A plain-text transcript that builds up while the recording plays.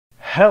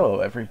Hello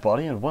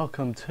everybody and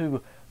welcome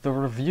to the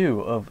review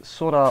of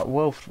Sword Art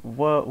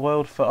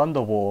World for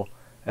Underworld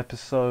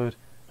episode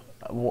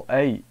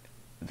 8,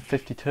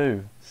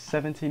 52,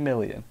 70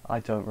 million. I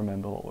don't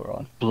remember what we're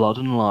on. Blood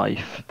and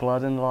Life.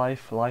 Blood and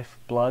Life, Life,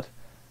 Blood.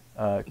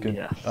 Good,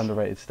 Yes.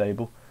 underrated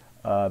stable.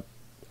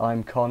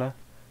 I'm Connor.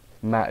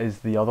 Matt is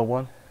the other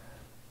one.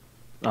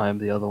 I am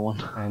the other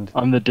one. And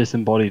I'm the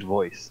disembodied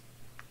voice.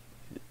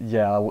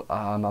 yeah,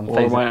 I'm Or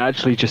am I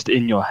actually just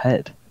in your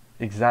head?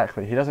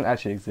 Exactly. He doesn't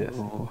actually exist.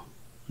 Oh,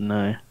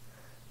 no,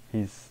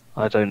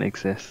 I don't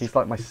exist. He's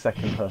like my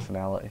second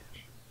personality,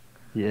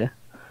 Yeah,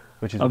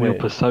 which is I'm weird.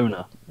 your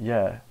persona.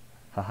 Yeah,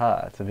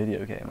 haha, it's a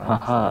video game.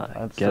 Haha, I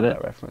understood get it?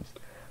 that reference.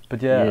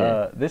 But yeah,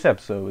 Yeah. this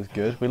episode was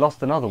good. We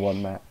lost another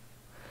one, Matt.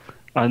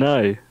 I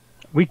know.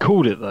 We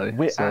called it though.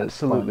 We so it's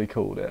absolutely fine.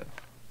 called it.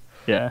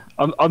 Yeah.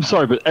 I'm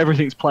sorry, but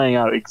everything's playing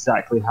out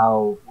exactly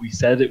how we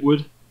said it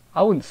would.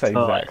 I wouldn't say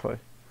So, exactly.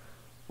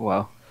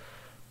 Well,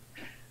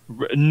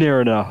 near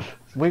enough.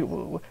 We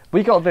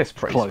got this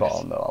pretty Close. spot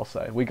on, though. I'll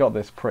say we got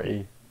this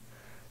pretty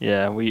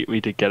Yeah, we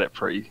did get it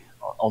pretty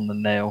on the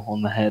nail,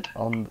 on the head.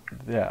 on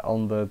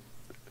the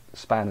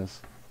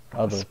spanners,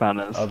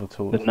 Spanners. other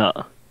tools. The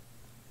nut.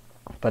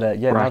 But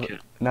yeah,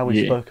 Bracket. now we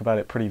Yeah. spoke about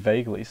it pretty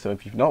vaguely. So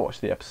if you've not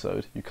watched the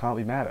episode, you can't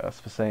be mad at us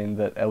for saying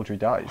that Eldry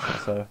dies.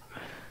 So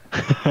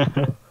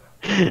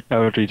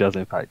Eldry does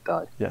in fact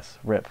die. yes,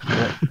 rip,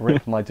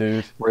 my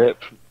dude.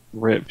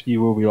 Rip,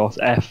 you will be lost.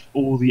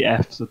 All the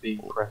Fs are being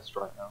pressed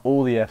right now.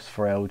 All the Fs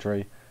for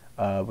Eldry.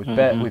 We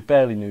Mhm.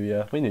 barely knew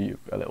you. We knew you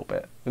a little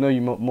bit. We know you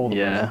more than most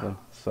Yeah. of them.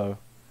 So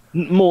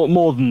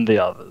More than the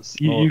others.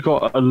 More- You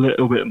got a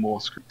little bit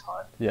more screen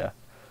time. yeah,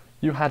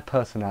 you had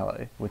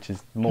personality, which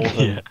is more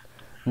than Yeah.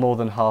 more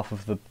than half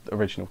of the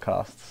original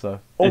cast. So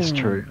It's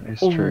true, it's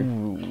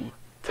true.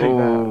 Take Ooh.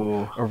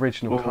 that,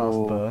 original cast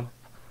Ooh. burn.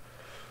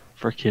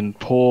 Freaking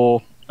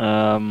poor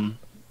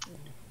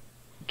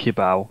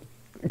Kibao.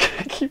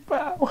 Keep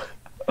out.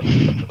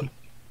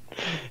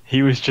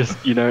 He was just,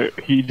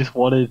 he just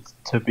wanted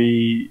to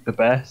be the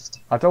best.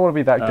 I don't want to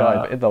be that guy,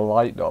 Uh, but in the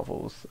light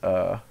novels,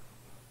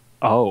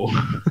 Oh.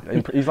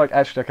 he's like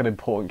actually like an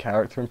important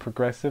character in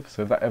Progressive.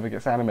 So if that ever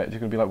gets animated, you're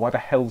gonna be like, why the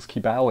hell's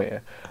Kibao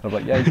here? And I'm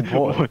like, yeah, he's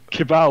important.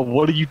 Kibao,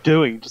 what are you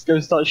doing? Just go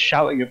start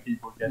shouting at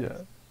people again. Yeah. This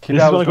is what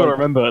I Kibao's got to like-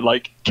 remember,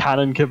 like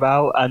canon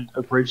Kibao and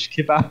abridged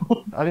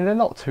Kibao. I mean, they're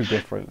not too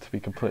different, to be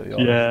completely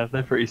honest. Yeah,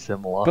 they're pretty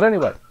similar. But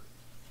anyway,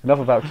 enough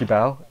about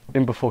Kibao.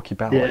 In before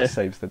Kibao Yeah.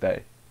 saves the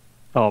day.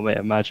 Oh mate,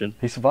 imagine.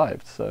 He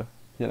survived, so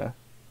Yeah.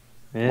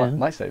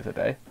 might save the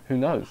day. Who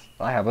knows?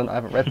 I haven't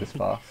read this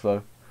far,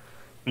 so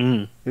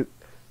Mm.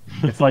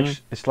 it's like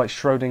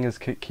Schrodinger's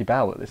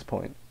Kibao at this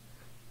point.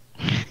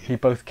 He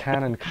both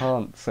can and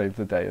can't save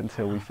the day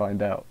until we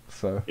find out.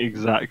 So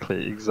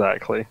Exactly.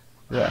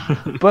 yeah.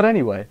 But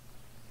anyway,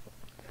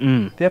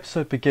 Mm. the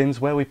episode begins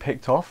where we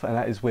picked off, and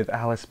that is with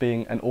Alice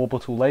being an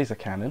orbital laser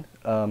cannon.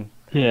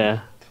 Yeah.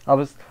 I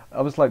was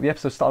like, the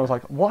episode started. I was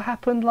like, what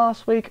happened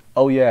last week?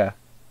 Oh yeah,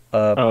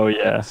 Oh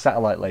yeah.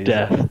 satellite laser.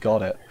 Death.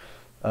 Got it.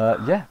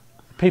 Yeah,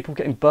 people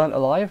getting burnt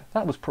alive.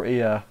 That was pretty.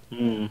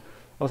 Mm.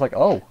 I was like,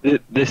 oh,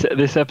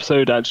 This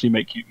episode actually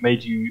makes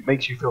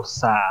you feel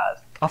sad.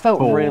 I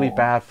felt really Oh.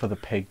 bad for the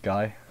pig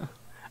guy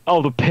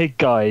Oh, the pig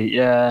guy.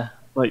 Yeah.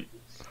 Like,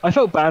 I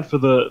felt bad for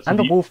the and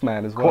the wolf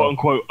man as quote well.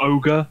 unquote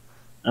ogre.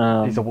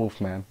 He's a wolf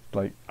man.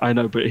 Like, I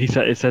know, but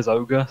it says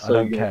ogre, so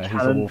don't yeah, care, he's a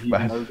canon, wolf he's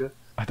man. an ogre.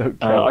 I don't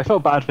care. I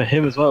felt bad for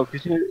him as well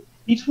because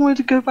he just wanted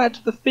to go back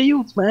to the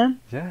fields, man.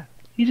 Yeah,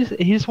 He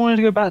just wanted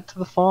to go back to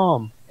the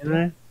farm, you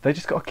know. they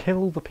just got to kill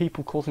all the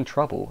people causing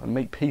trouble and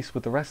make peace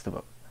with the rest of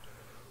them.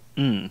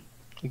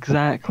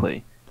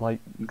 Exactly. Like,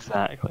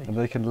 Exactly. and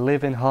they can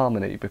live in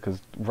harmony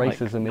because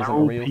racism they're isn't a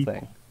all real people.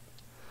 thing.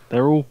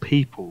 They're all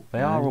people. They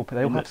you are know? all.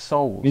 They all have I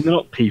souls. mean, they're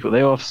not people.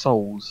 They all have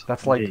souls.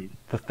 That's like indeed.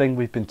 the thing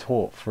we've been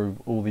taught through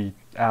all the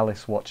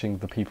Alice watching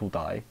the people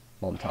die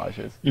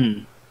montages.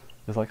 Mm.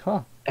 It's like,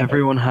 huh,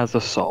 Everyone has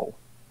a soul.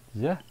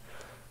 yeah.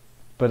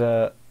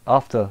 But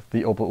after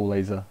the orbital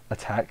laser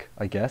attack,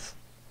 I guess,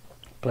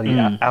 bloody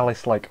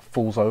Alice like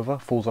falls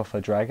off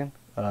her dragon.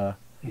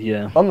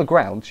 Yeah. On the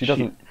ground, she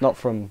doesn't. Not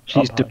from.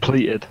 She's up high.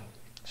 depleted.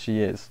 She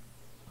is,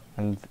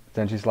 and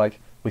then she's like,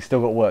 "We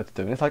still got work to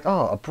do." And it's like,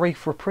 "Oh, a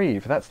brief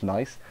reprieve. That's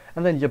nice."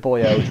 And then your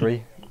boy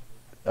Eldry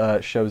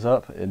shows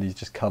up, and he's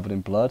just covered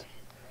in blood.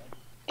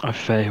 I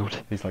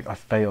failed. He's like, "I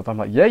failed." I'm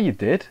like, "Yeah, you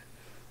did."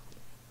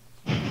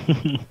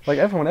 Like,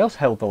 everyone else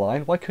held the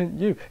line, why couldn't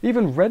you?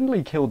 Even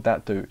Renly killed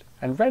that dude,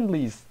 and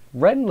Renly's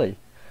Renly.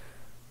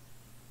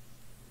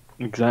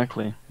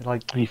 Exactly.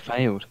 Like, He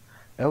failed.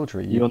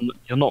 Eldry, You're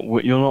not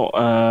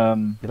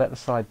you let the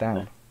side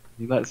down.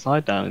 you let the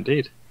side down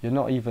indeed. You're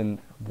not even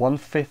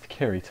 1/5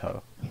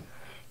 Kirito.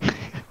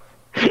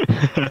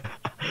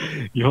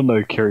 You're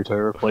no Kirito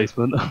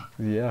replacement.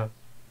 Yeah.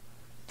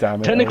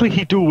 Damn it. Technically, Eldry.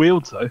 he dual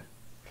wields though,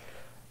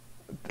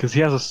 because he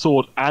has a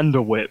sword and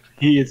a whip.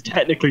 He is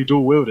technically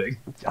dual wielding.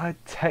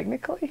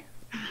 Technically?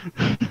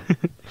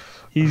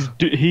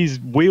 He's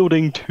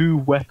wielding two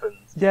weapons.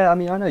 Yeah, I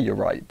mean, I know you're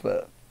right,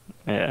 but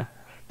Yeah.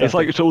 It's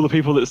like to all the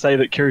people that say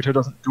that Kirito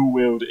doesn't dual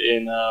wield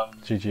in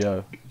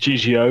GGO.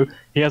 GGO.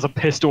 He has a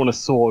pistol and a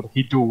sword.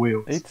 He dual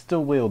wields. It's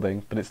dual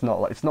wielding, but it's not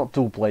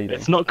dual blading.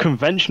 It's not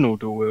conventional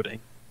dual wielding,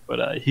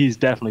 but he's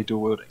definitely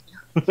dual wielding.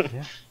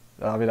 Yeah,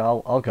 I mean,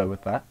 I'll go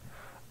with that.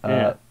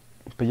 Yeah.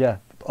 But yeah,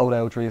 old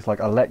Eldry is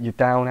like, I let you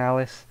down,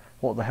 Alice.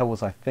 What the hell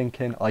was I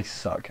thinking? I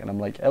suck. And I'm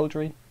like,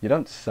 Eldry, you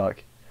don't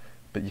suck,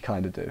 but you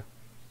kind of do.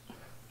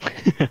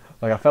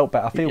 Like, I feel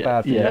bad for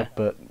you,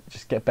 but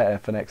just get better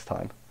for next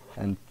time.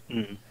 And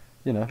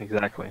you know,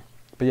 Exactly.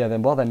 But yeah,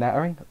 then while they're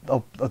nattering,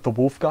 the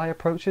wolf guy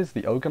approaches,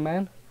 the ogre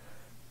man.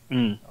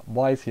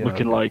 Why is he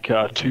looking like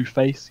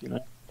Two-Face? You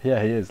know.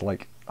 Yeah, he is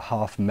like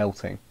half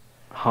melting,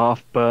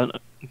 Half burnt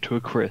to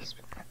a crisp.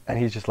 and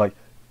he's just like,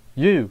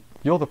 you're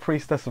the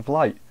priestess of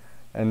light.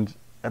 And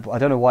I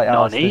don't know why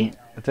Alice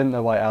didn't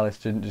know why Alice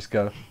didn't just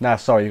go, nah,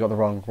 sorry, you got the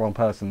wrong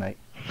person, mate.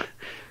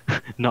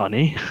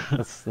 Nani?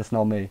 That's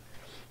not me.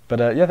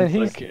 But yeah, then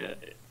It's he's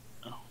like,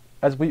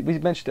 as we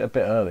mentioned it a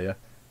bit earlier.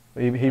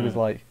 He was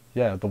like,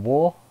 yeah, the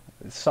war,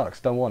 it sucks,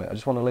 don't want it. I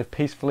just want to live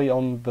peacefully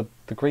on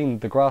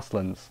the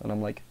grasslands. And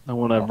I'm like, I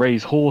want to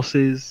raise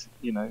horses,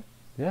 you know,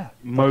 yeah,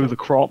 mow the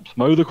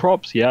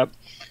crops, yep.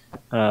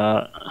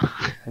 And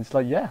it's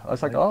like, yeah, I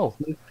was like, oh,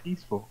 live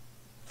peaceful.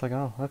 it's like,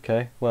 oh,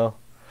 okay, well,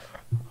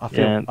 I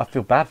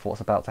feel bad for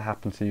what's about to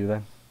happen to you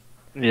then.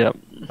 Yep.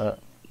 Uh,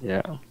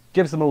 Yeah.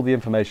 Gives them all the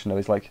information though.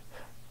 He's like,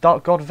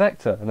 Dark God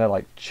Vector, and they're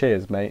like,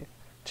 cheers, mate,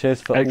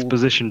 cheers for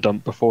Exposition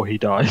dump before he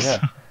dies.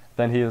 Yeah.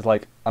 Then he is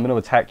like, I'm going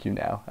to attack you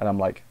now, and I'm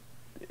like,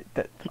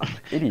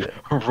 idiot.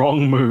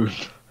 Wrong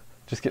move.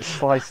 Just get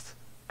sliced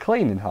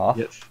clean in half.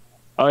 Yes.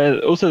 Oh, yeah,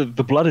 also,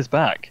 the blood is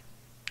back.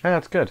 Yeah,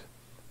 that's good.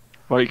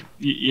 Like,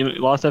 you know,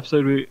 last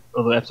episode,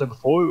 or the episode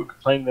before, we were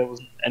complaining there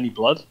wasn't any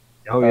blood.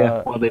 Oh,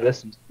 yeah. Well, they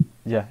listened.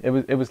 Yeah,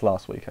 it was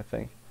last week, I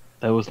think.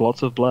 There was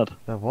lots of blood.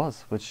 There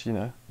was, which, you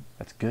know,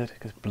 that's good,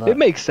 because blood... It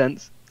makes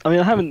sense. I mean,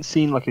 I haven't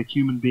seen, like, a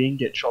human being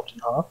get chopped in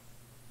half.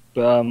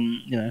 But,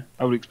 you know,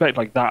 I would expect,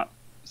 like, that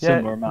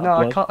similar amount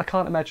of blood. I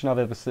can't imagine I've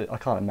ever seen... I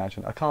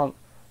can't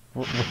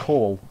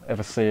recall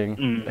ever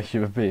seeing a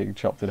human being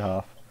chopped in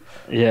half.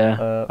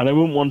 Yeah, and I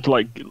wouldn't want to,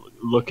 like,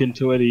 look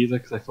into it either,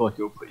 because I feel like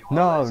it would put you on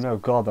a list. No,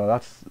 God, though,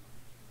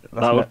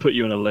 that would put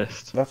you on a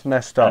list. That's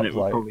messed up. And it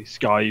would probably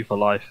scar you for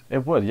life.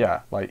 It would,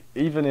 yeah. Like,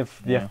 even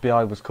if the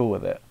FBI was cool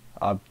with it,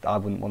 I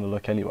wouldn't want to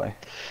look anyway.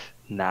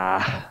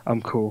 Nah,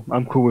 I'm cool.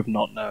 I'm cool with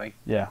not knowing.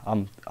 Yeah,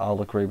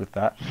 I'll agree with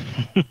that.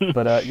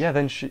 But yeah,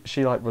 then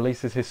she like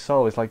releases his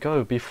soul. It's like,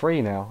 go, be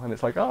free now. And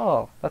it's like,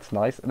 oh, that's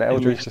nice. And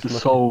Eldridge just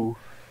the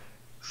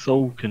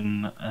soul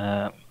can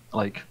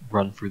like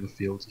run through the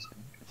fields or something.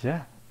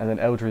 Yeah, and then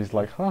Eldridge's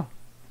like, huh,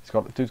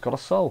 dude's got a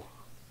soul.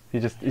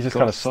 He's just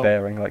kind of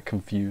staring, like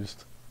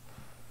confused.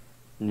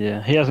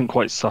 Yeah, he hasn't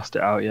quite sussed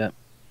it out yet.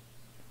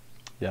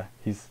 Yeah,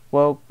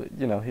 well,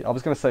 you know, I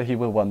was gonna say he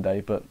will one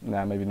day, but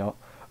nah, maybe not.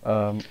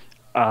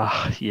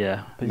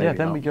 Yeah. But yeah,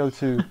 then we go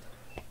to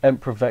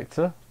Emperor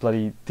Vector,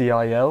 bloody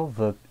DIL,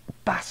 the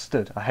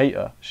bastard. I hate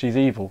her. She's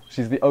evil.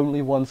 She's the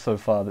only one so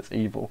far that's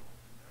evil.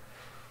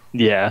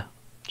 Yeah,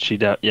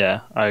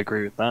 yeah, I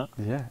agree with that.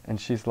 Yeah, and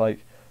she's like,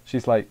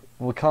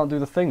 well, we can't do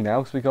the thing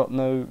now because we got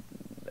no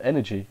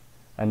energy.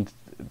 And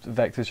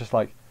Vector's just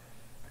like,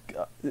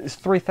 is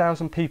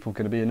 3,000 people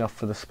going to be enough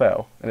for the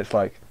spell? And it's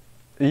like,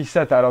 he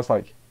said that, and I was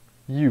like,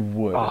 you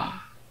would.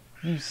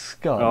 You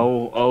scum.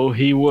 Oh,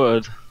 he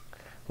would.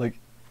 Like,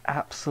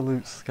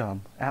 absolute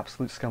scum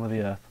of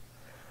the earth.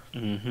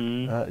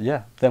 Mm-hmm.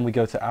 Yeah, then we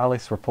go to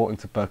Alice reporting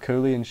to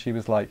Berkuli, and she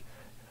was like,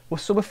 well,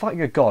 so we're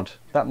fighting a god.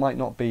 That might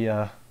not be,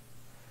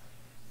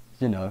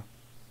 you know,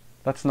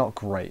 that's not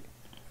great.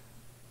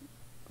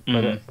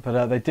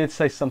 But they did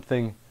say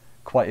something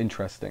quite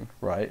interesting,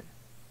 right?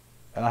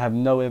 And I have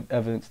no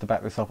evidence to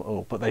back this up at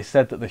all, but they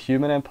said that the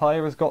human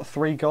empire has got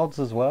 3 gods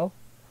as well.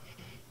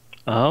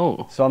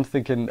 Oh. So I'm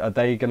thinking, are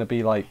they going to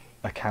be like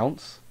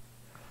accounts?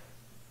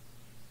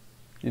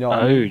 You know what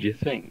I mean? mean? Do you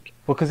think?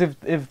 Well, because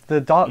if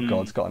the dark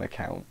god's got an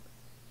account,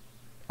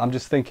 I'm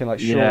just thinking like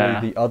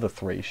surely the other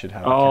 3 should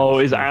have. Oh,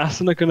 accounts.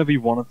 is Asuna going to be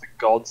one of the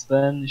gods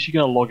then? Is she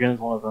going to log in as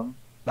one of them?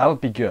 That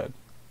would be good.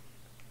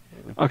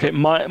 Okay,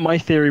 my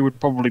theory would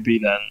probably be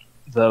then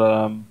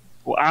that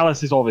well,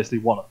 Alice is obviously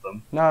one of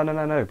them.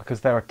 No,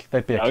 because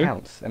they'd be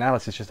accounts, and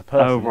Alice is just a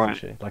person, isn't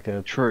she? Like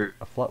a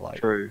floodlight.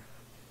 True.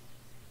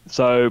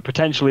 So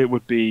potentially it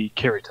would be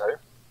Kirito,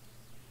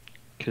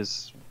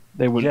 because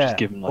they wouldn't just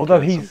give him like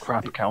some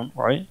crap account,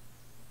 right?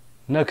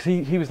 No, because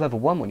he was level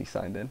 1 when he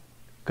signed in,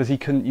 because he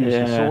couldn't use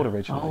his sword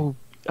originally.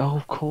 Oh,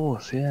 of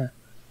course, yeah.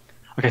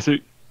 Okay, so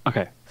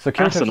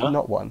Kirito's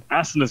not one.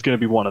 Asuna's going to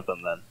be one of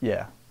them then.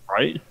 Yeah.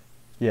 Right.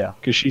 Yeah.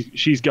 Because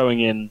she's going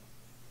in,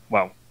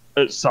 well,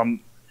 at some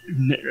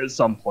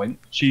point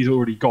she's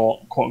already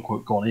got quote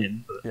unquote gone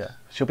in. But yeah.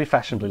 She'll be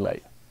fashionably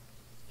late.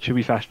 She'll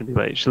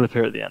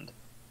appear at the end.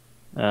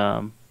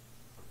 But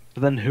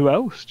then who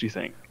else do you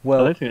think?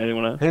 Well, I don't think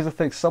anyone else. Here's the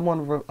thing.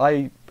 Someone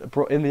I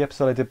brought in the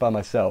episode I did by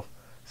myself.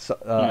 So,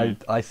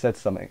 I said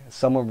something.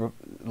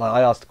 I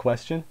asked a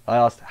question. I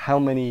asked how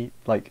many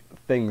like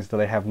things do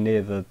they have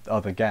near the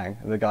other gang?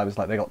 And the guy was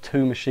like, they got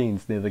 2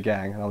 machines near the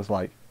gang, and I was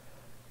like,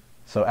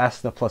 so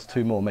Asna plus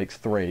 2 more makes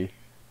 3.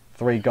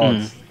 3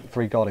 gods,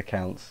 3 god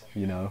accounts,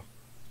 you know.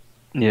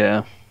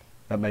 Yeah.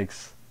 That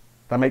makes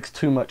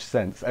too much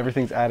sense.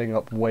 Everything's adding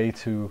up way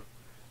too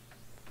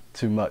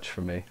much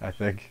for me, I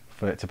think,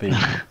 for it to be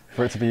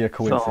a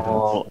coincidence. It's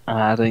all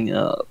adding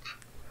up.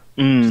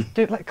 Just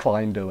let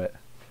Klein do it.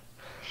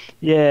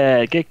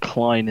 Yeah, get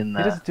Klein in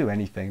there. He doesn't do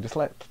anything. Just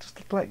let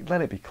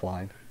it be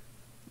Klein.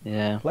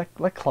 Yeah.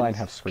 Let Klein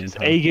have screen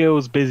time.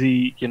 Egil's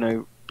busy,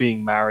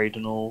 being married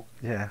and all.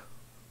 Yeah.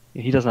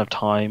 He doesn't have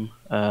time.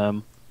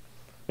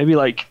 Maybe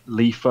like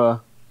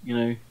Leafa,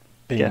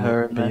 get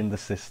her in there. Being the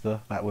sister,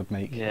 that would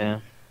make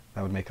a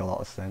lot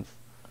of sense.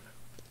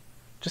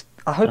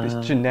 I hope it's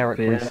generic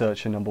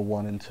researcher number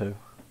 1 and 2.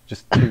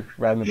 Just 2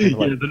 random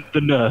people like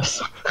the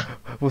nurse.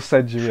 We'll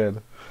send you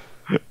in.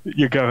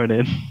 You're going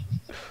in.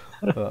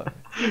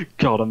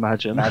 God,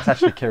 imagine. Nah, it's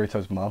actually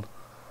Kirito's mum.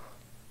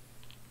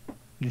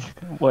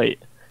 Wait,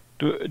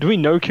 do we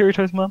know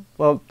Kirito's mum?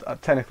 Well,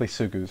 technically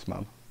Sugu's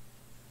mum.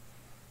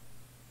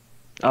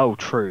 Oh,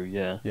 true.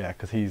 Yeah. Yeah,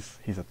 because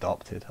he's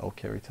adopted. Old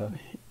Kirito.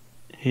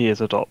 He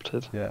is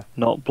adopted. Yeah.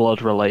 Not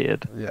blood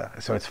related. Yeah,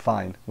 so it's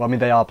fine. Well, I mean,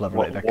 they are blood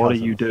related. What are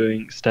you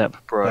doing, step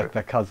bro?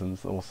 They're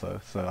cousins also,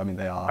 so I mean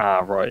they are. Ah,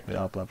 right. They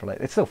are blood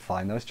related. It's still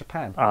fine though. It's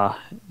Japan.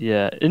 Ah,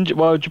 yeah.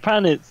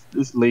 Japan it's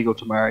legal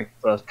to marry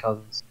first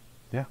cousins.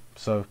 Yeah.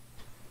 So.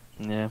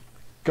 Yeah.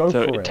 Go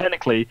for it.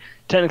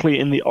 Technically,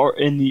 in the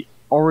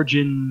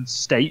origin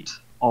state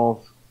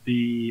of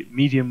the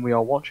medium we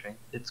are watching,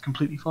 it's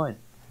completely fine.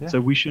 Yeah. So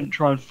we shouldn't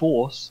try and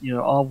force,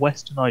 our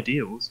Western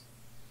ideals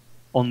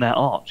on their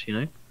art,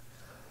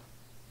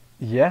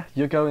 Yeah,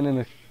 you're going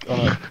in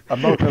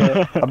I'm not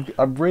gonna.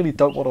 I really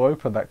don't want to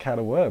open that can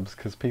of worms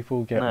because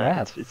people get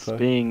mad. It's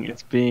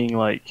being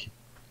like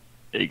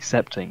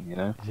accepting,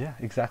 Yeah,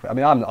 exactly. I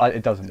mean,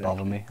 it doesn't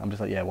bother me. I'm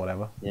just like, yeah,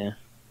 whatever. Yeah.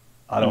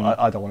 I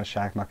don't want to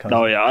shag my cousin.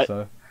 Oh yeah.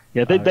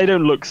 They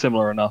don't look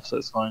similar enough, so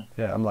it's fine.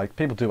 Yeah, I'm like,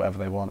 people do whatever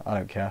they want. I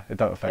don't care. It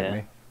don't affect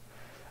me.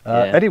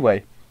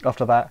 Anyway,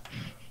 after that,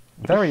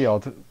 very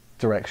odd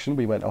direction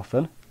we went off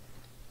in.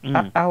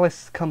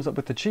 Alice comes up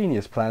with the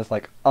genius plans,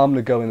 like, I'm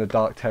gonna go in the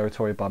dark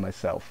territory by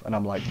myself, and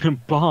I'm like,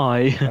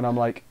 bye. And I'm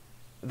like,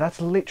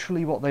 that's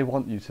literally what they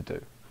want you to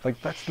do.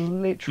 Like, that's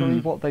literally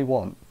what they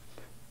want.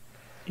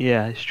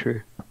 Yeah, it's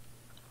true.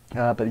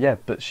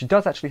 But she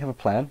does actually have a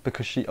plan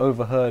because she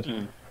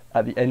overheard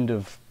at the end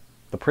of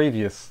the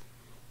previous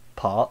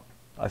part.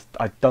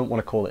 I don't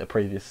want to call it a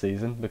previous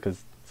season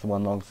because it's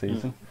one long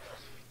season,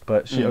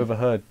 but she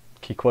overheard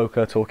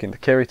Kikuoka talking to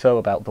Kirito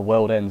about the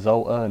World End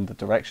Zolta and the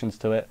directions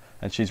to it,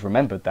 and she's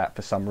remembered that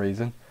for some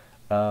reason.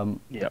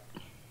 Yep.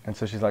 And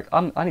so she's like,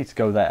 I need to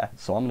go there,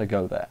 so I'm going to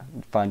go there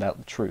and find out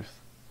the truth.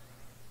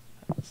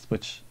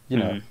 Which,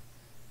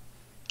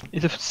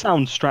 it's a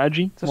sound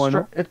strategy. Why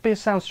not? It'd be a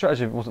sound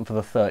strategy if it wasn't for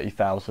the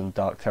 30,000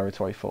 Dark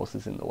Territory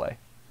forces in the way.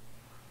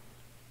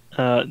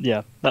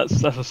 Yeah,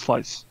 that's a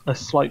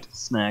slight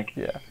snag.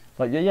 Yeah,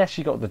 like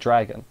she got the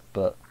dragon,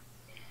 but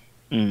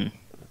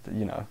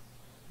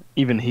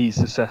even he's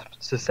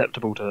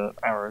susceptible to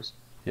arrows.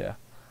 Yeah,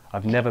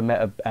 I've never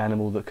met an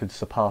animal that could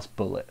surpass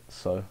Bullet,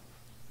 so.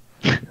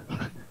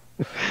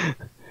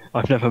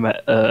 I've never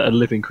met a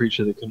living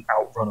creature that can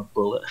outrun a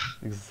bullet.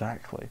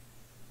 Exactly.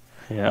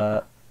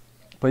 Yeah.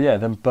 But yeah,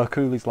 then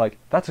Berkuli's like,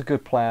 that's a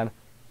good plan,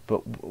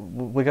 but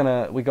we're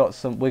going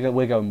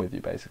with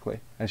you basically.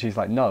 And she's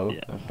like, no,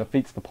 that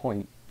defeats the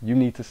point. You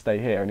need to stay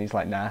here. And he's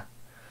like, nah.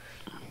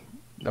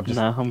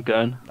 I'm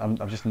going.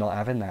 I'm just not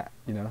having that,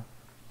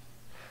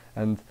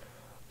 And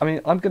I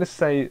mean, I'm gonna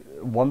say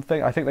one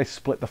thing. I think they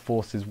split the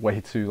forces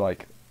way too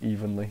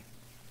evenly.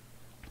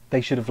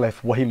 They should have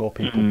left way more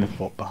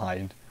people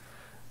behind.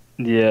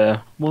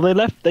 Yeah. Well, they'd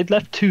left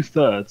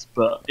 2/3,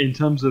 but in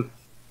terms of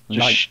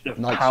night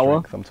power,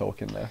 strength, I'm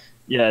talking there.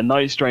 Yeah,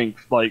 night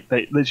strength.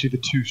 They literally the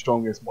 2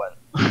 strongest went.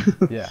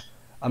 Yeah.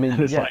 I mean,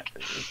 it's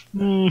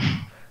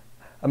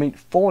I mean,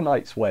 4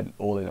 knights went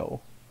all in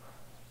all.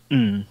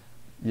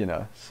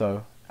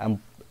 So and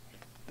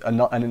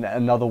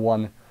another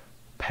one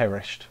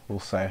perished, we'll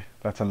say.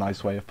 That's a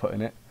nice way of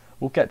putting it.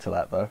 We'll get to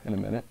that though in a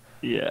minute.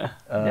 Yeah.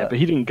 But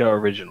he didn't go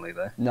originally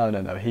though.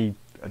 No. He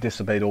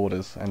disobeyed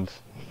orders and.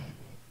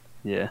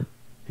 Yeah.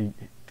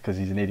 Because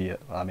he's an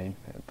idiot. I mean,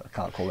 I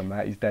can't call him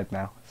that. He's dead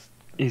now.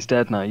 He's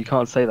dead now. You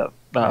can't say that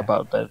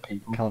about dead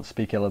people. Can't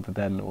speak ill of the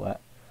dead and all that.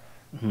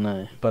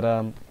 No. But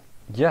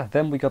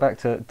then we go back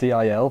to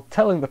DIL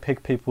telling the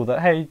pig people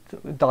that, hey,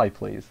 die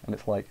please, and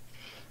it's like.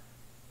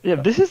 Yeah,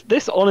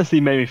 this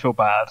honestly made me feel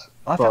bad.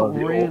 I felt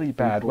really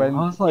bad when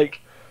I was like,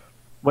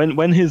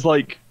 when his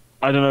I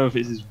don't know if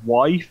it's his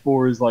wife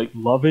or his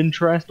love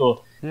interest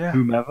or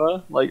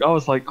whomever. I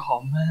was like,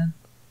 oh man,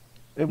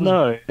 it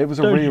was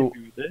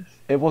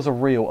a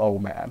real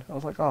old man. I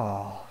was like,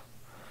 oh,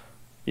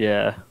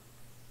 yeah,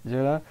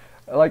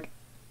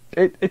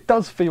 it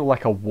does feel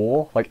like a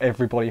war. Like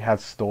everybody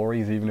has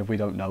stories, even if we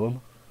don't know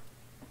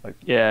them.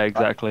 Yeah,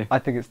 exactly. I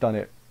think it's done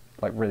it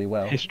like really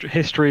well.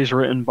 History is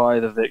written by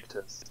the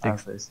victors,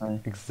 as they say.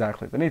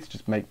 Exactly. They need to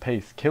just make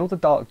peace. Kill the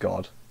Dark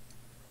God,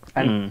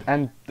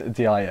 and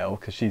DIL,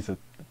 because she's a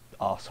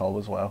arsehole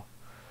as well.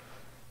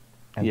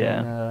 And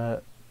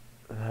then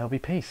there'll be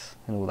peace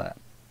and all that.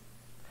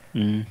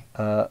 And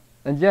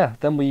yeah,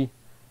 then we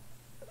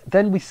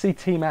see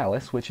Team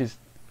Alice, which is,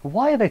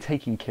 why are they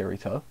taking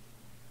Kirito?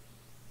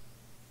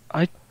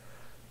 I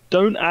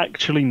don't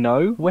actually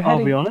know.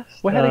 I'll be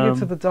honest. We're heading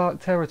into the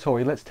dark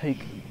territory. Let's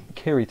take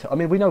Kirito. I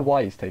mean, we know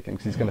why he's taking,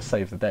 because he's going to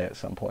save the day at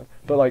some point.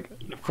 But like,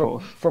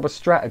 from a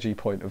strategy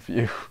point of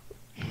view,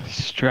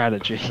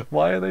 strategy.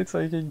 Why are they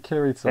taking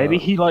Kirito? Maybe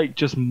he like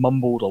just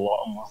mumbled a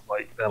lot and was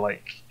like, they're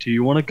like, "Do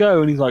you want to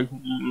go?" And he's like,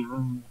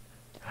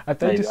 Have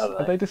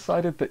they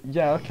decided that?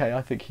 Yeah, okay,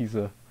 I think he's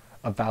a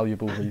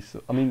valuable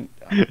resource. I mean,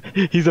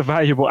 he's a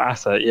valuable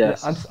asset.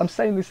 Yes. Yeah, I'm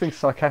saying these things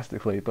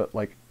sarcastically, but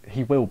like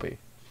he will be.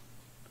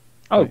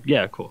 Oh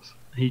yeah, of course,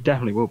 he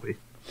definitely will be.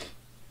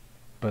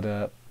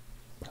 But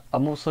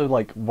I'm also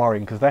like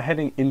worrying because they're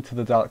heading into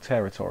the dark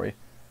territory.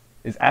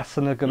 Is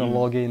Asuna gonna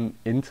log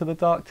into the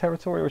dark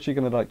territory, or is she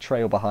gonna like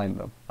trail behind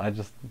them? I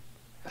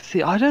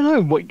don't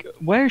know.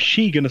 Where is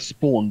she gonna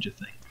spawn? Do you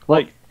think?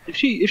 Like, if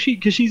she,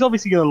 because she's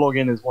obviously gonna log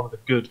in as one of the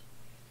good,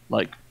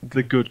 like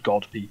the good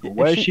god people.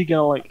 Where is she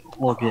gonna like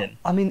log in?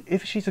 I mean,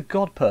 if she's a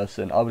god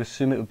person, I would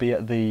assume it would be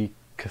at the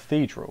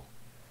cathedral,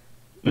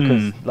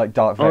 because like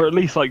dark, or at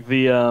least like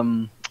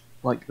the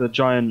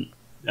giant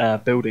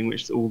building,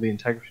 which is all the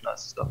integrity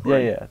knights and stuff.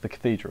 Right? Yeah, the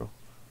cathedral.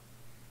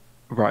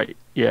 Right.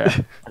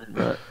 Yeah.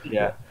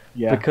 Yeah.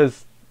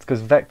 Because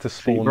Vector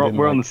spawned in.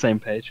 We're on the same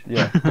page.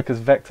 Yeah. Because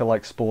Vector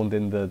like spawned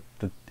in the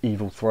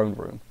evil throne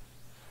room.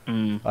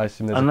 I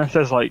assume there's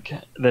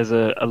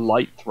a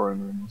light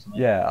throne room or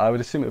something. Yeah, I would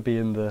assume it would be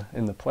in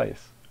the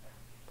place.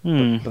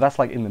 But that's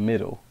like in the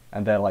middle,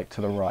 and they're like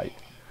to the right.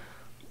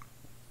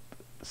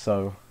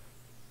 So.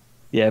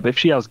 Yeah, but if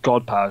she has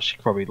god powers, she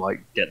could probably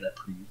like get there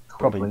pretty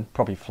quickly.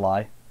 Probably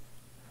fly.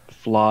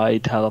 Fly,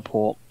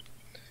 teleport.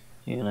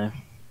 You know.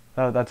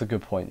 Oh, that's a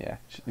good point. Yeah,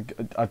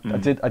 I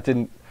didn't, take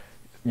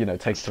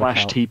into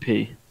account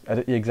TP.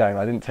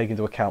 Exactly, I didn't take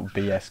into account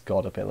BS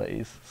god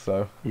abilities.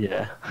 So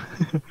yeah.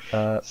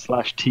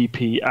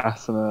 /TP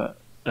Asuna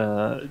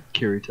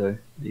Kirito.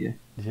 Yeah.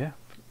 Yeah.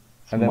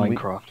 And then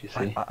Minecraft, you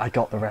see. I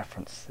got the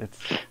reference. It's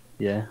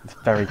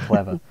very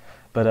clever.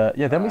 But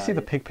then we see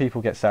the pig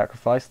people get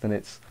sacrificed, and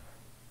it's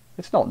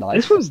not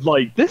nice.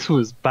 This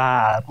was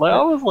bad. Like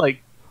I was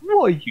like,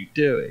 what are you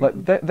doing?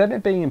 Like then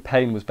it being in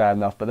pain was bad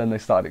enough, but then they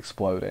started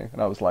exploding,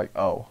 and I was like,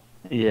 oh.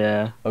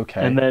 Yeah.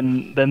 Okay. And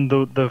then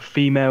the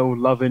female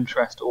love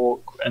interest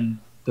orc and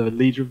the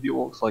leader of the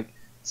orcs like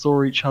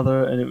saw each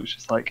other, and it was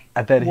just like.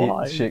 And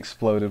then she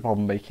exploded while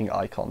making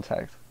eye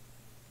contact.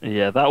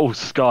 Yeah, that will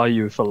scar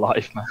you for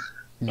life, man.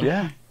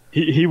 Yeah.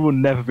 he will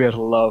never be able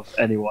to love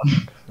anyone.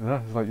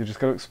 Yeah, it's like you're just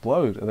gonna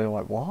explode, and they're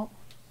like, what?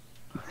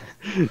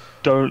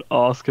 Don't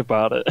ask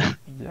about it.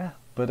 Yeah,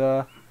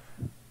 but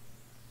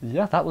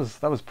yeah, that was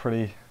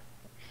pretty.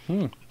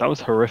 That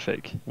was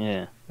horrific.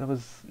 Yeah. That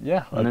was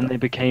And then they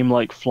became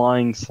like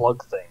flying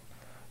slug thing.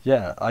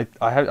 Yeah, I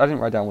didn't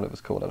write down what it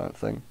was called. I don't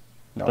think.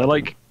 No, they're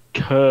like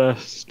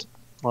cursed.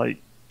 Like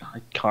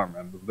I can't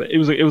remember, but it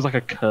was like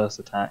a curse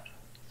attack.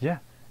 Yeah.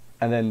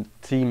 And then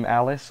Team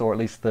Alice, or at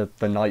least the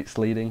knights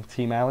leading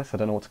Team Alice, I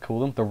don't know what to call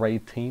them, the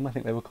raid team, I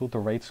think they were called, the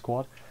raid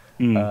squad.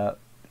 Yeah,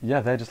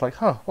 they're just like,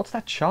 what's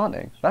that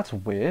chanting? That's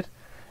weird.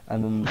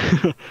 And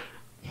then,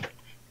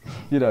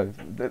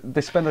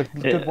 they spend a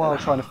good while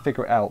trying to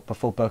figure it out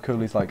before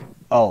Berkuli's like,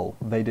 oh,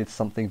 they did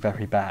something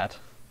very bad.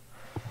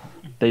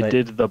 They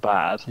did the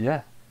bad.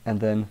 Yeah,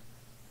 and then,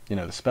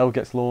 the spell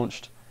gets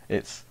launched.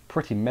 It's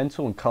pretty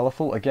mental and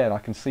colourful. Again, I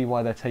can see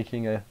why they're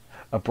taking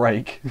a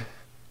break.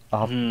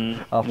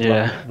 After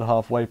the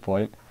halfway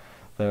point,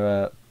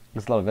 there's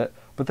a lot of it.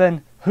 But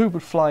then, who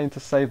would fly in to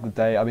save the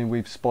day? I mean,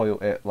 we've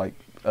spoiled it like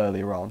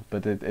earlier on,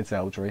 but it's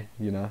Eldry,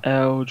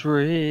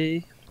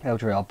 Eldry,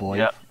 our boy.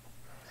 Yep.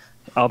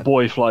 Our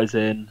boy flies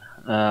in.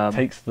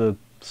 Takes the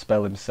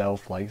spell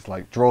himself,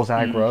 like draws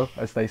aggro,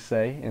 as they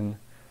say.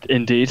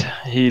 Indeed,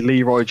 he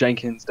Leroy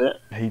Jenkins did.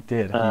 He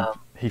did.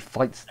 He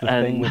fights the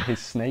thing with his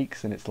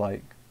snakes, and it's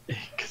like.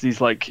 Because he's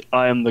like,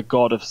 I am the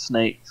god of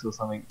snakes or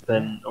something.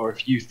 Or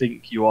if you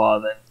think you are,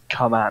 then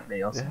come at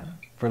me or something.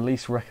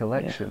 Release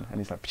recollection, and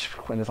he's like,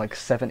 when there's like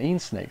 17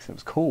 snakes, and it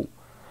was cool.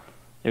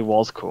 It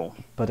was cool.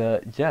 But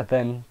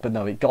but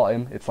no, it got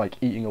him. It's like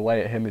eating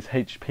away at him. His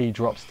HP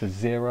drops to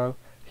 0.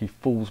 He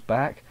falls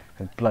back,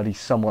 and bloody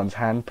someone's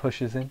hand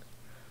pushes him.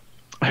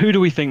 Who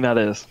do we think that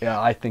is? Yeah,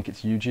 I think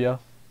it's Yu-Gi-Oh.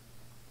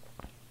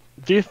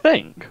 Do you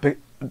think?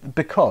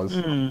 Because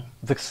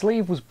the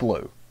sleeve was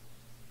blue.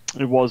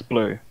 It was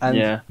blue.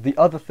 And the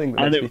other thing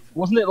that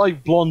wasn't it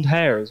like blonde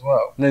hair as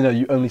well? No,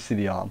 you only see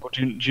the arm. Or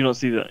do you not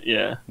see that?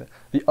 Yeah.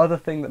 The other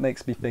thing that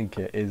makes me think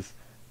it is,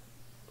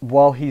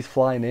 while he's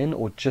flying in,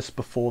 or just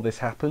before this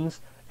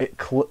happens, it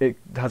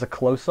has a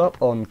close up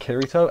on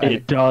Kirito. And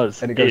it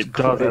does. And it goes. It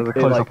does. There's a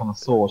close up on the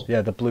sword.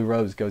 Yeah, the blue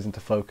rose goes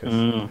into focus.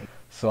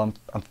 So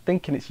I'm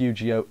thinking it's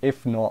Yu-Gi-Oh.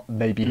 If not,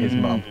 maybe his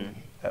mum.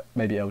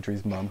 maybe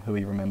Eldry's mum, who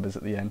he remembers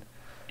at the end.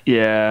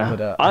 Yeah,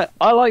 But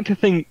I like to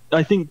think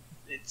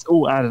it's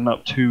all adding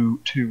up too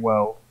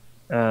well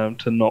to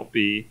not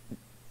be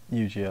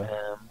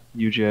Yu-Gi-Oh.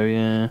 Yu-Gi-Oh.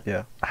 Yeah.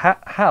 Yeah.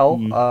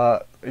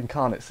 How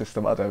incarnate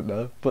system, I don't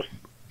know, but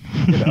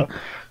you know,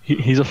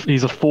 he's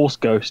a force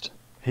ghost.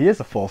 he is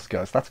a Force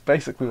Ghost. That's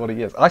basically what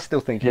he is. I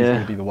still think he's Yeah.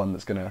 going to be the one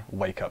that's going to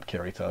wake up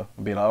Kirito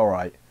and be like, all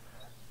right,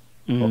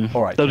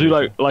 all right. They'll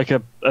Kirito. do like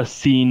a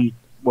scene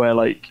where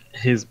like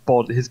his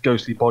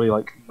ghostly body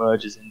like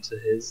merges into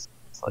his.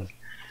 It's like,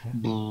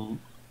 and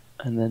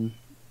then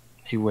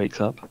he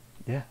wakes up.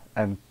 Yeah,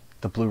 and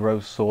the Blue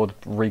Rose sword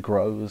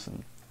regrows,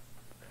 and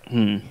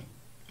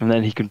And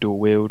then he can dual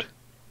wield.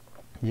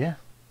 yeah,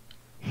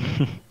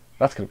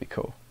 that's going to be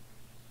cool.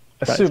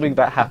 That is Assuming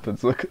gonna that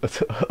happens, look,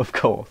 of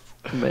course.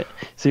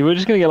 See, we're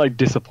just gonna get like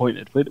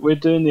disappointed. We're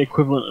doing the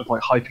equivalent of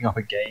like hyping up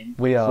a game.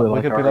 We are. For, We're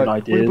like, going our to own be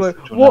like, ideas,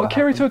 what? which will never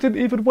Kirito happen.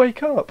 didn't even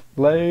wake up.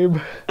 Lame.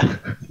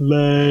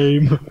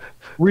 Lame.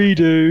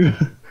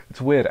 Redo. It's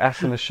weird.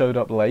 Asuna showed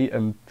up late,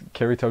 and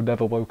Kirito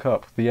never woke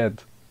up. The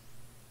end.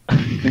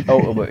 The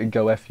ultimate in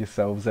go F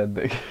yourselves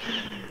ending.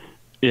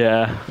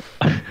 Yeah.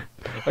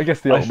 I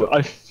guess the ultimate.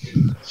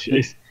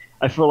 Jeez.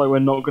 I feel like we're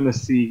not going to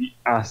see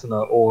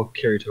Asuna or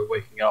Kirito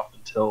waking up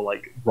until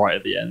like right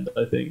at the end.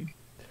 I think.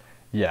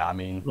 Yeah, I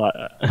mean, Like.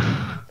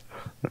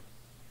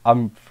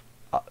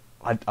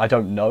 I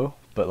don't know,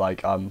 but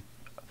like I've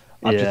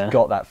Yeah. just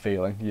got that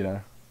feeling. You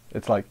know,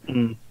 it's like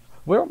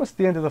we're almost at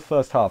the end of the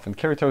first half, and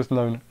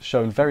Kirito's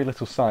shown very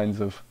little signs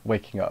of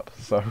waking up.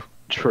 So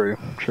True.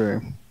 yeah,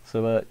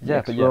 but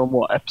We're yeah, on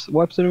what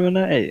episode are we on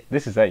now? 8.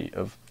 this is 8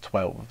 of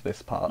 12 of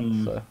this part.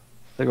 So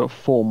They got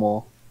 4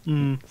 more.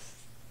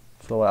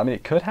 so I mean,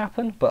 it could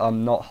happen, but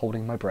I'm not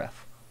holding my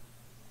breath.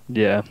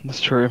 Yeah,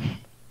 that's true.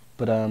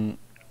 But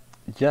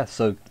yeah,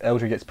 so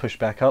Eldry gets pushed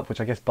back up,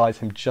 which I guess buys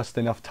him just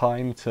enough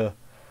time to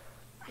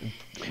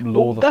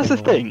lure the That's the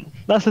thing away. thing.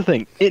 That's the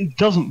thing. It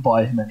doesn't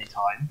buy him any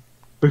time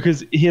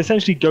because he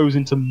essentially goes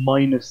into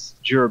minus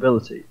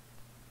durability.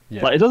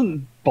 Yeah. Like it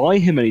doesn't buy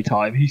him any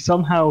time. He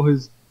somehow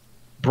has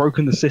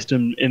broken the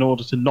system in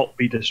order to not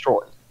be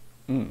destroyed.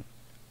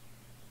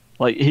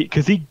 Like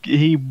because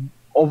he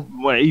well,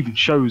 it even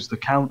shows the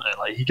counter.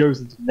 Like he goes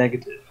into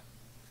negative.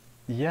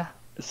 Yeah.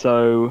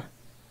 So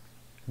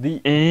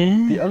The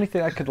only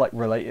thing I could like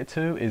relate it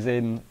to is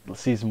in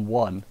season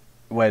 1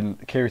 when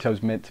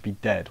Kirito's meant to be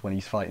dead when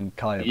he's fighting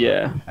Kaiba.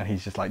 Yeah. And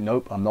he's just like,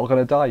 nope, I'm not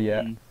gonna die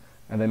yet.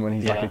 And then when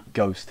he's like Yeah. a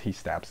ghost, he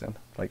stabs him.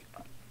 Like,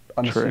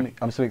 I'm True.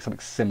 assuming something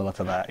similar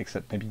to that,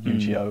 except maybe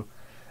Yu-Gi-Oh.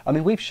 I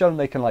mean, we've shown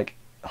they can like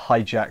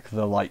hijack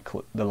the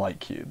light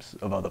cubes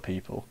of other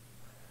people.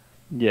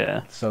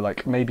 Yeah. So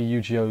like maybe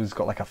Yu-Gi-Oh's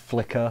got like a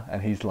flicker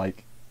and he's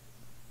like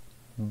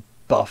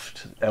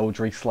buffed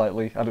Eldry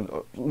slightly. I don't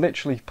know,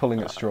 literally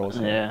pulling at straws.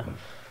 Yeah.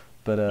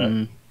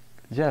 But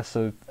yeah,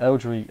 so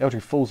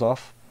Eldry falls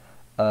off.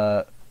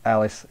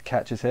 Alice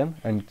catches him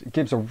and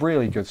gives a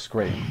really good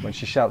scream when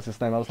she shouts his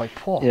name. I was like,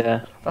 "Poor."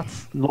 Yeah.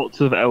 That's Lots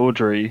of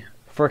Eldry.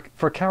 for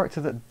a character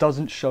that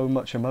doesn't show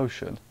much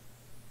emotion.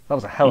 That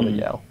was a hell of a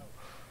yell.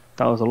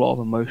 That was a lot of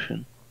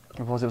emotion.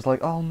 It was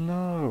like, "Oh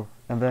no!"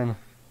 And then,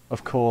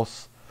 of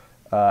course,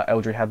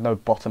 Eldry had no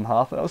bottom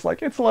half, and I was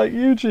like, "It's like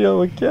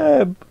Yu-Gi-Oh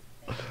again."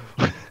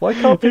 Why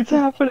can't It's people?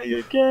 happening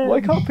again.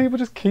 Why can't people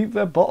just keep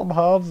their bottom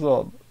halves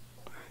on?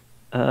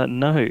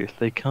 No,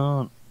 they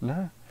can't.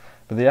 No,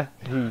 but yeah,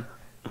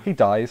 he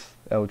dies,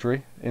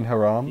 Eldry, in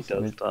her arms. He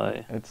does and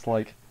die. It's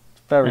like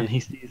very. And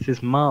he sees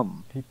his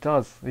mum. He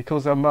does. He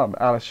calls her mum.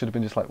 Alice should have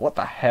been just like, "What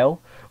the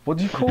hell? What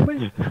did you call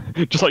me?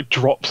 Just like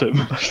drops him.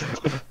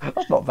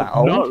 I'm not that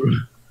old." No.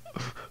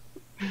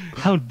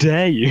 How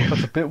dare you?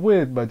 That's a bit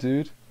weird, my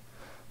dude.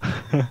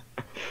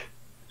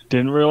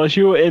 Didn't realise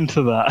you were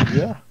into that.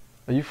 Yeah.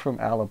 Are you from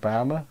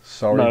Alabama?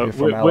 Sorry, No, if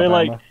you're from we're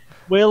Alabama.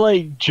 we're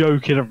like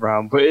joking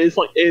around, but it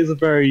is a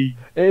very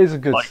It is a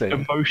good like scene.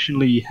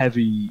 emotionally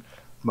heavy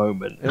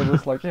moment. It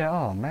was like, yeah,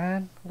 oh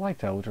man, I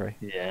liked Eldry.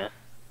 Yeah.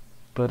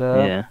 But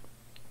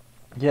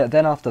Yeah.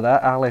 then after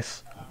that,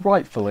 Alice,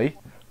 rightfully,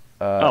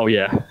 Oh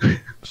yeah.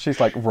 she's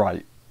like,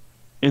 right,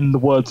 In the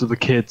words of the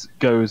kids,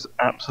 goes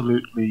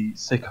absolutely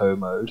sicko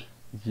mode.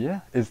 yeah,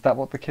 is that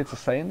what the kids are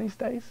saying these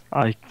days?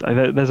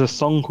 There's a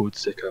song called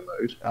Sicko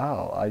Mode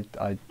Oh,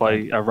 I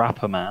by a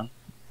rapper man.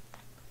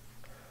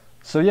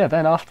 So yeah,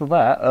 then after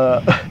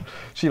that,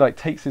 she like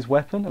takes his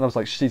weapon, and I was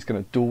like, she's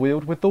gonna dual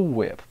wield with the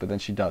whip, but then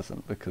she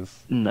doesn't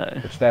because No.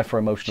 it's there for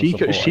emotional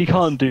support. She I guess.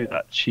 can't do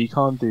that. She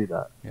can't do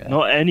that. Yeah.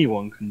 Not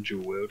anyone can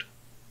dual wield.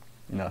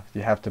 No,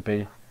 you have to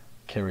be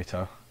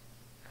Kirito.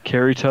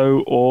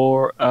 Kirito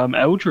or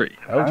Eldry.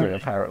 Eldry,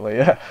 apparently,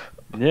 yeah.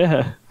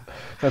 Yeah.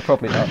 No,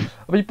 probably not.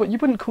 I mean, but you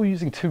wouldn't call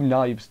using 2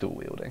 knives dual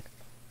wielding.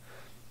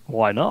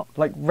 Why not?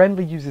 Like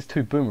Renly uses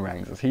 2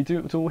 boomerangs. Does he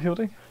do dual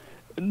wielding?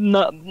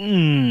 No.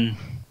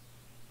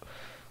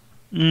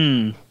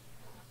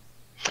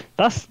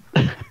 That's.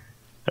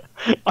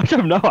 I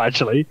don't know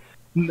actually.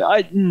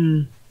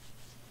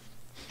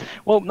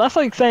 Well, that's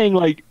like saying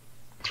like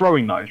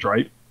throwing knives,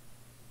 right?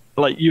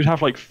 like you'd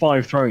have like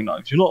 5 throwing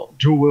knives. You're not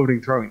dual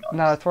wielding throwing knives.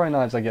 No, throwing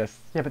knives, I guess.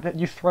 Yeah, but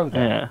you throw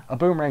them. Yeah. A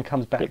boomerang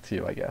comes back to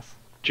you, I guess.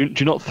 Do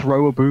you not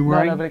throw a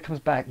boomerang? No, but it comes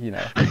back, you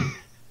know.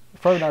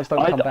 Throwing knives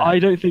don't come back. I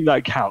don't think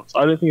that counts.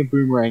 I don't think a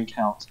boomerang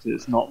counts because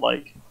it's not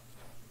like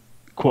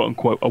quote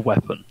unquote a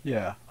weapon.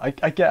 Yeah, I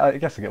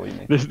guess I get what you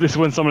mean. This is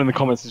when someone in the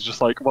comments is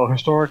just like, well,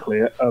 historically,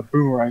 a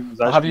boomerang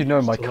was actually. Have you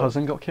known my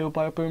cousin got killed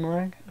by a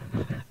boomerang?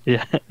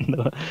 Yeah,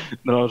 no,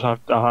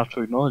 I'll have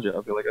to acknowledge it.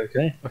 I'll be like,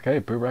 okay. Okay,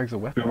 boomerang's a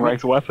weapon.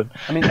 Boomerang's a weapon.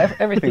 I mean,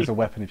 everything's a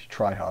weapon if you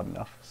try hard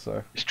enough.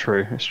 So. It's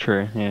true.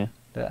 Yeah.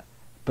 Yeah,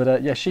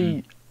 but yeah,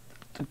 she.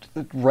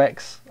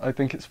 Rex, I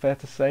think it's fair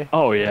to say.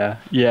 Oh yeah,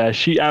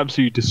 she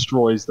absolutely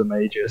destroys the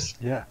mages.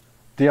 Yeah,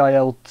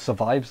 DIL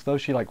survives though.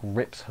 She like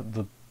rips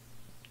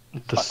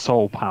the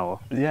soul power.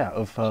 Yeah,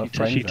 of her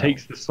friends. She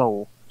takes the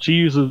soul. She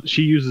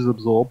uses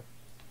absorb.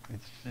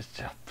 It's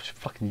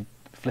fucking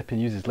flipping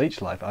uses leech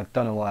life. I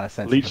don't know why I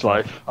said leech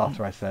life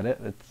after I said it.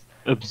 It's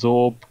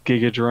absorb,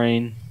 giga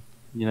drain,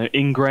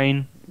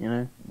 ingrain,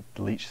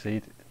 leech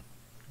seed.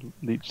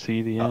 Leech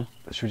seed, yeah.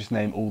 Should we just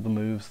name all the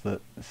moves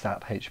that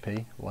sap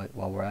HP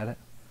while we're at it?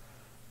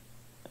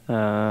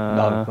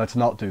 No, let's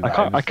not do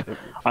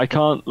that. I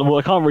can't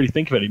really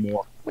think of any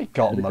more. We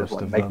got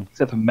most of them.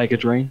 Except for Mega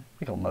Drain.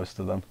 We got most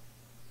of them.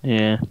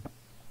 Yeah.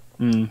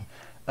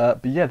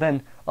 But yeah,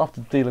 then,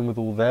 after dealing with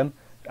all them,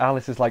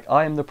 Alice is like,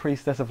 I am the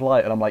Priestess of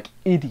Light, and I'm like,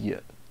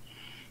 idiot.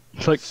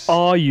 It's like,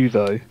 are you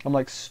though? I'm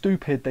like,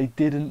 stupid, they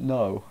didn't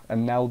know,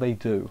 and now they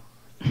do.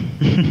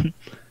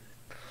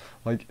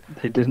 Like,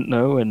 they didn't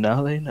know and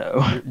now they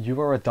know. You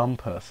are a dumb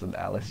person,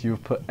 Alice. You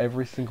have put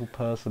every single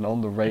person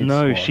on the raid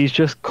No, squad. she's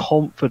just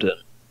confident.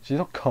 She's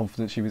not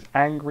confident. She was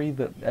angry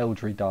that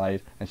Eldry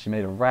died, and she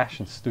made a rash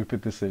and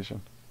stupid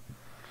decision.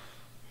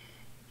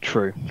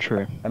 True.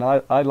 And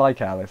I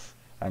like Alice,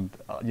 and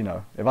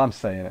if I'm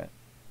saying it,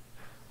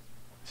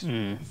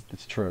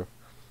 it's true.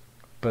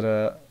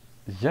 But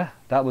yeah,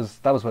 that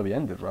was where we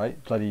ended,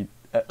 right? Bloody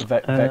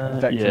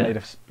Vector yeah.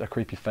 made a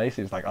creepy face.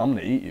 He was like, "I'm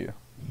gonna eat you."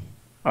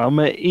 I'm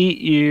gonna eat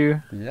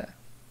you. Yeah.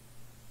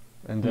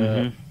 And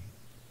the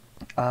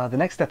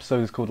next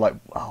episode is called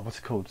what's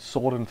it called?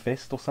 Sword and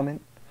Fist or something?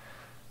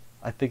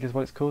 I think is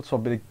what it's called. So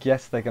I'm gonna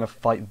guess they're gonna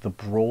fight the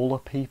Brawler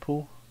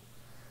people.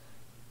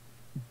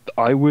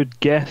 I would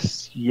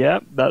guess.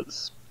 Yep,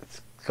 it's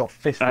got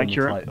fist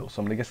accurate. in the title.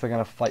 So I'm gonna guess they're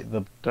gonna fight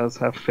does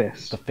have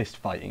fist. The fist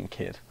fighting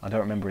kid. I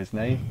don't remember his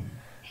name.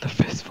 The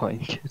fist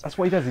fighting kid. That's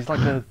what he does. He's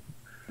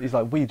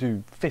like we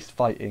do fist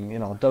fighting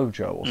in our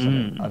dojo or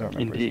something. I don't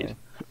remember his name.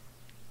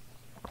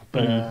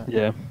 But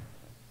yeah.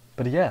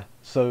 But yeah,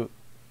 so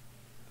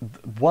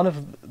one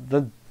of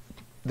the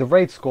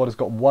raid squad has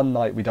got one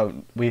knight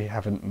we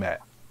haven't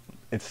met.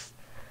 It's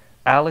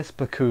Alice,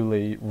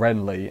 Bakuli,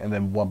 Renly, and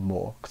then one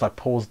more. Because I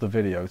paused the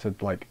video to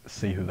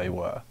see who they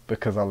were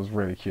because I was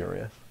really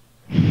curious.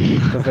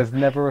 Because there's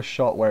never a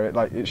shot where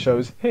it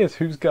shows here's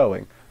who's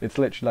going. It's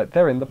literally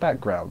they're in the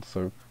background.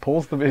 So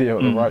pause the video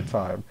at the right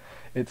time.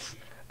 It's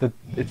the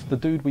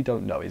dude we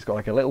don't know. He's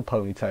got a little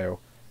ponytail.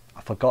 I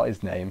forgot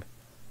his name.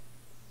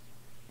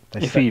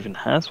 If he even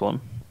has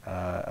one.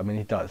 I mean,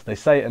 he does. They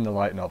say it in the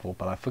light novel,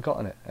 but I've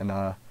forgotten it. And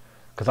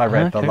because I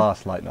read the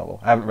last light novel.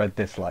 I haven't read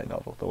this light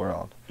novel that we're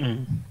on.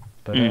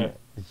 But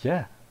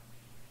yeah,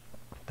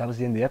 that was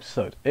the end of the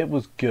episode. It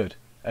was good.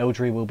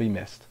 Eldry will be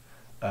missed.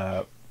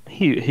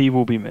 He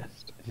will be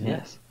missed.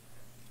 Yes.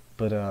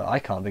 But I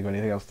can't think of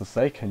anything else to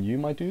say. Can you,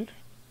 my dude?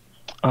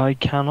 I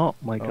cannot,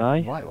 my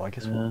guy. Right, well, I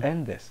guess we'll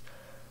end this.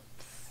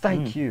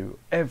 Thank you,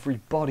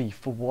 everybody,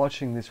 for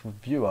watching this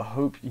review. I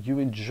hope you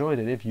enjoyed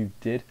it. If you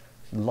did,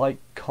 like,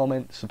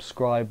 comment,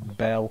 subscribe,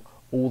 bell,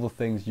 all the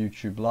things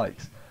YouTube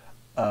likes.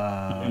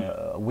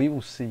 We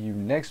will see you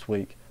next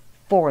week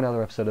for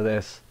another episode of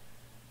this.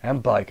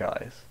 And bye,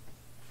 guys.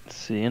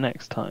 See you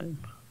next time.